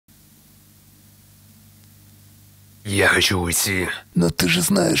Я хочу уйти. Но ты же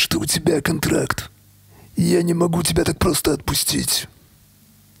знаешь, что у тебя контракт. Я не могу тебя так просто отпустить.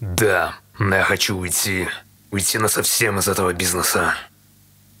 Да, но я хочу уйти. Уйти насовсем из этого бизнеса.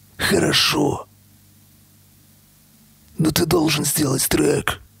 Хорошо. Но ты должен сделать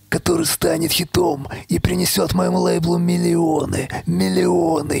трек, который станет хитом и принесет моему лейблу миллионы,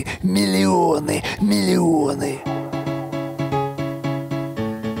 миллионы, миллионы, миллионы.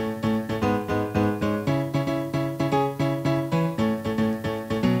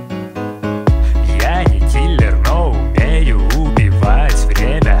 Я не киллер, но умею убивать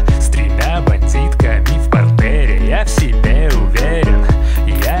время. С тремя бандитками в портере, я в себе уверен.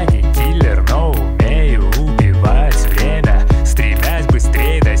 Я не киллер, но умею убивать время. Стремясь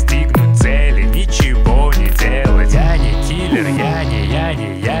быстрее достигнуть цели, ничего не делать. Я не киллер, я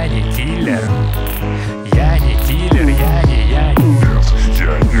не киллер. Я не киллер, я не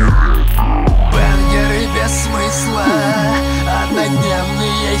Бэнгеры без смысла,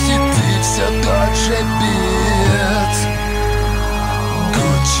 однодневные хиты, все тот же бит.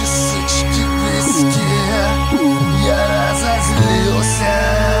 Гуччи, сычки, виски, я разозлился.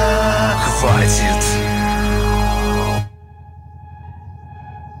 Хватит.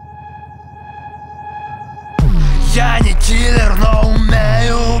 Я не киллер, но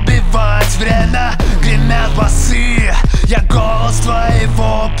умею убивать время. Гремят басы, я голос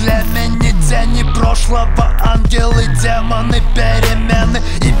твоего племени. Тени прошлого, ангелы, демоны, перемены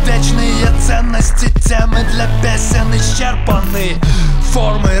и вечные ценности. Темы для песен исчерпаны.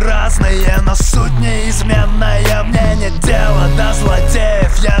 Формы разные, но суть неизменная. Мне нет дела до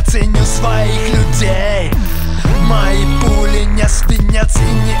злодеев, я ценю своих людей. Мои пули не свинец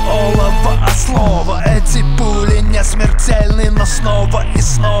и не олово, а слово. Эти пули не смертельны, но снова и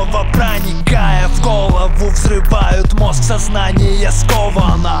снова, проникая в голову, взрывают мозг, сознание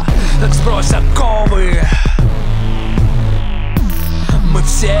сковано. Так сбрось оковы. Мы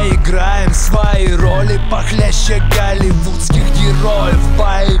все играем свои роли похлеще голливудских героев.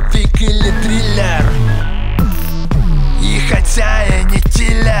 Боевик или триллер. И хотя я не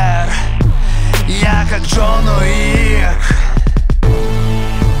киллер, я как Джон Уик.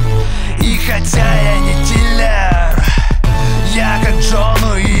 И хотя я не киллер, я как Джон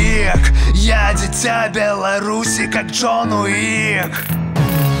Уик. Я дитя Беларуси, как Джон Уик.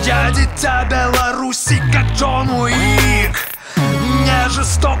 Я дитя Беларуси, как Джон Уик. Не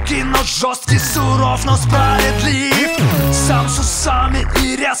жестокий, но жесткий, суров, но справедлив. Сам с усами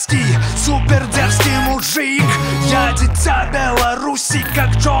и резкий, супер дерзкий мужик. Я дитя Беларуси,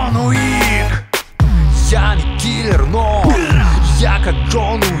 как Джон Уик. Я не киллер, но я как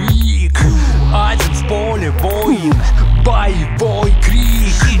Джон Уик. Один в поле воин, боевой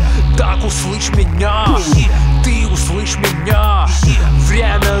крик. Так услышь меня, ты услышь меня.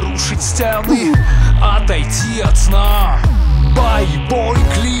 Время рушить стены, отойти от сна. Боевой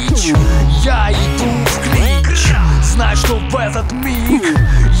клич, я иду в клич. Знай, что в этот миг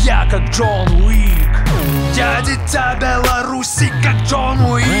я как Джон Уик. Я дитя Беларуси, как Джон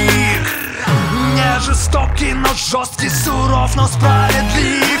Уик. Не жестокий, но жесткий, суров, но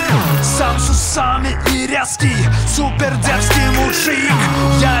справедлив. Сам с усами и резкий, супер дерзкий мужик.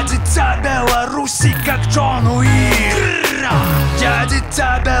 Я дитя Беларуси, как Джон Уик. Я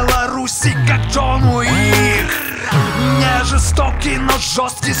дитя Беларуси, как Джон Уик. Не жестокий, но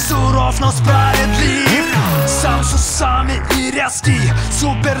жесткий, суров, но справедлив. Сам с усами и резкий,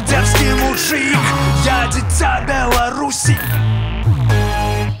 супер дерзкий мужик. Я дитя Беларуси.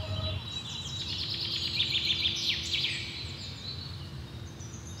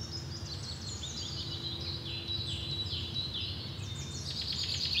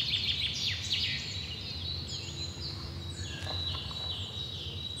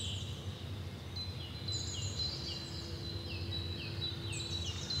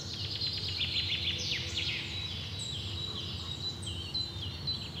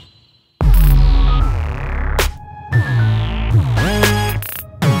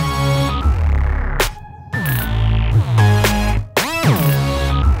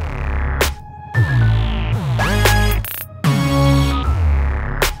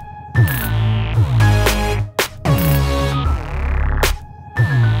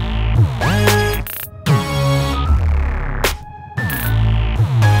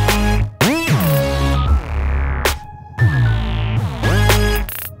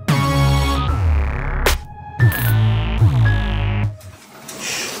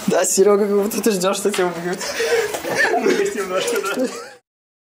 Да, Серега, как будто ты ждешь, что тебя убьют. Ну, есть немножко, да.